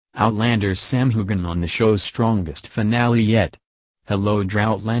Outlander's Sam Heughan on the show's strongest finale yet. Hello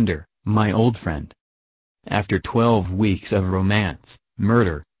Droughtlander, my old friend. After 12 weeks of romance,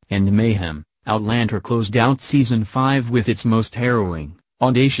 murder, and mayhem, Outlander closed out Season 5 with its most harrowing,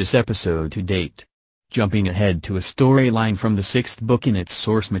 audacious episode to date. Jumping ahead to a storyline from the 6th book in its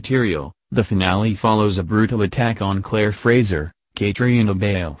source material, the finale follows a brutal attack on Claire Fraser, Katrina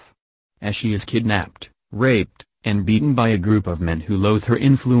Balfe. As she is kidnapped, raped, and beaten by a group of men who loathe her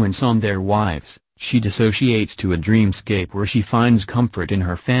influence on their wives, she dissociates to a dreamscape where she finds comfort in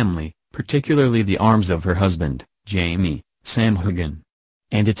her family, particularly the arms of her husband, Jamie, Sam Heughan.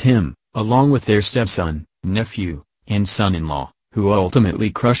 And it's him, along with their stepson, nephew, and son-in-law, who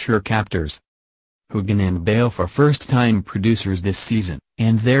ultimately crush her captors. Heughan and Balfe are first-time producers this season,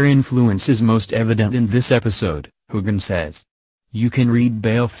 and their influence is most evident in this episode, Heughan says. You can read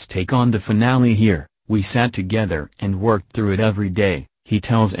Balfe's take on the finale here. We sat together and worked through it every day, he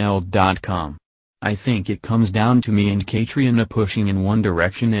tells Elle.com. I think it comes down to me and Katrina pushing in one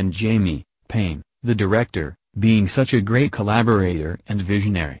direction and Jamie, Payne, the director, being such a great collaborator and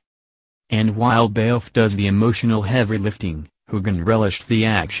visionary. And while Balfe does the emotional heavy lifting, Heughan relished the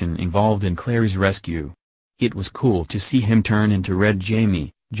action involved in Claire's rescue. It was cool to see him turn into Red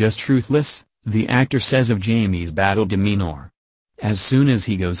Jamie, just ruthless, the actor says of Jamie's battle demeanor. As soon as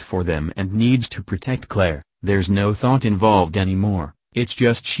he goes for them and needs to protect Claire, there's no thought involved anymore, it's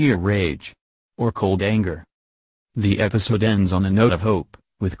just sheer rage. Or cold anger. The episode ends on a note of hope,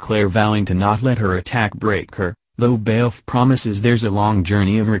 with Claire vowing to not let her attack break her, though Balfe promises there's a long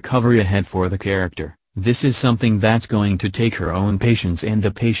journey of recovery ahead for the character. This is something that's going to take her own patience and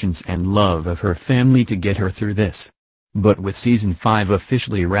the patience and love of her family to get her through this. But with Season 5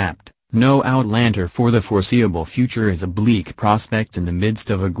 officially wrapped, no Outlander for the foreseeable future is a bleak prospect in the midst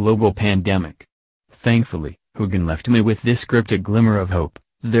of a global pandemic. Thankfully, Heughan left me with this script a glimmer of hope.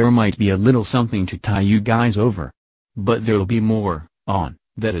 There might be a little something to tie you guys over. But there'll be more, on,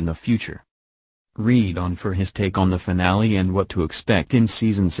 that in the future. Read on for his take on the finale and what to expect in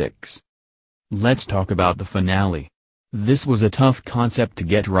Season 6. Let's talk about the finale. This was a tough concept to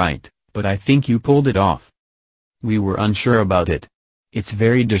get right, but I think you pulled it off. We were unsure about it. It's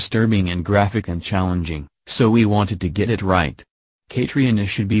very disturbing and graphic and challenging, so we wanted to get it right. Katrina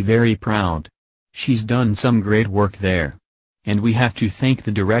should be very proud. She's done some great work there. And we have to thank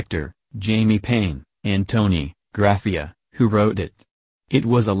the director, Jamie Payne, and Tony Graffia, who wrote it. It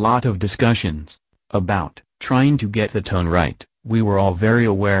was a lot of discussions about trying to get the tone right. We were all very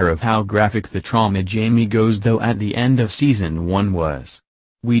aware of how graphic the trauma Jamie goes through at the end of Season 1 was.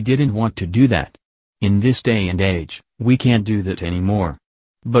 We didn't want to do that. In this day and age, we can't do that anymore.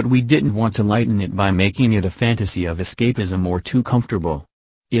 But we didn't want to lighten it by making it a fantasy of escapism or too comfortable.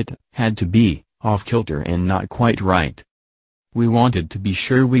 It had to be off-kilter and not quite right. We wanted to be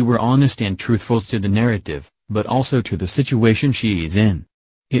sure we were honest and truthful to the narrative, but also to the situation she's in.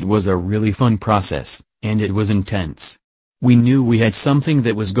 It was a really fun process, and it was intense. We knew we had something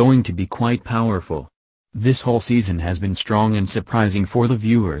that was going to be quite powerful. This whole season has been strong and surprising for the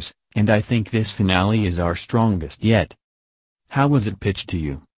viewers, and I think this finale is our strongest yet. How was it pitched to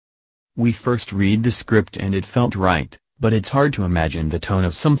you? We first read the script and it felt right, but it's hard to imagine the tone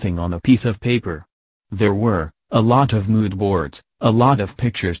of something on a piece of paper. There were a lot of mood boards, a lot of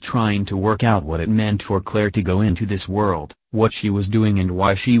pictures trying to work out what it meant for Claire to go into this world, what she was doing and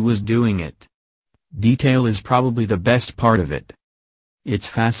why she was doing it. Detail is probably the best part of it. It's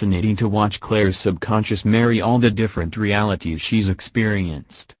fascinating to watch Claire's subconscious marry all the different realities she's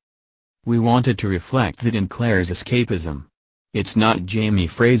experienced. We wanted to reflect that in Claire's escapism. It's not Jamie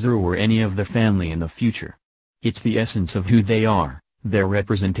Fraser or any of the family in the future. It's the essence of who they are, their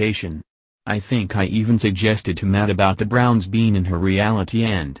representation. I think I even suggested to Matt about the Browns being in her reality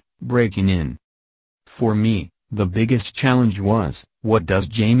and breaking in. For me, the biggest challenge was, what does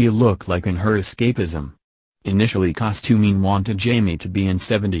Jamie look like in her escapism? Initially costuming wanted Jamie to be in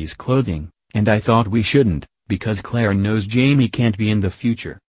 70s clothing, and I thought we shouldn't, because Claire knows Jamie can't be in the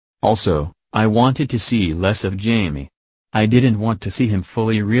future. Also, I wanted to see less of Jamie. I didn't want to see him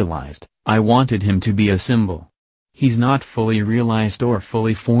fully realized, I wanted him to be a symbol. He's not fully realized or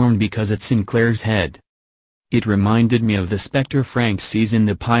fully formed because it's in Claire's head. It reminded me of the specter Frank sees in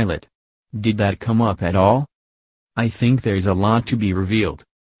the pilot. Did that come up at all? I think there's a lot to be revealed.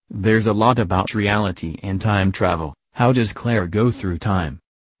 There's a lot about reality and time travel. How does Claire go through time?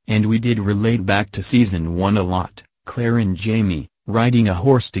 And we did relate back to Season 1 a lot, Claire and Jamie, riding a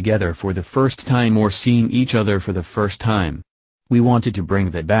horse together for the first time or seeing each other for the first time. We wanted to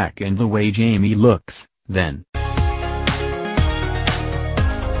bring that back and the way Jamie looks, then,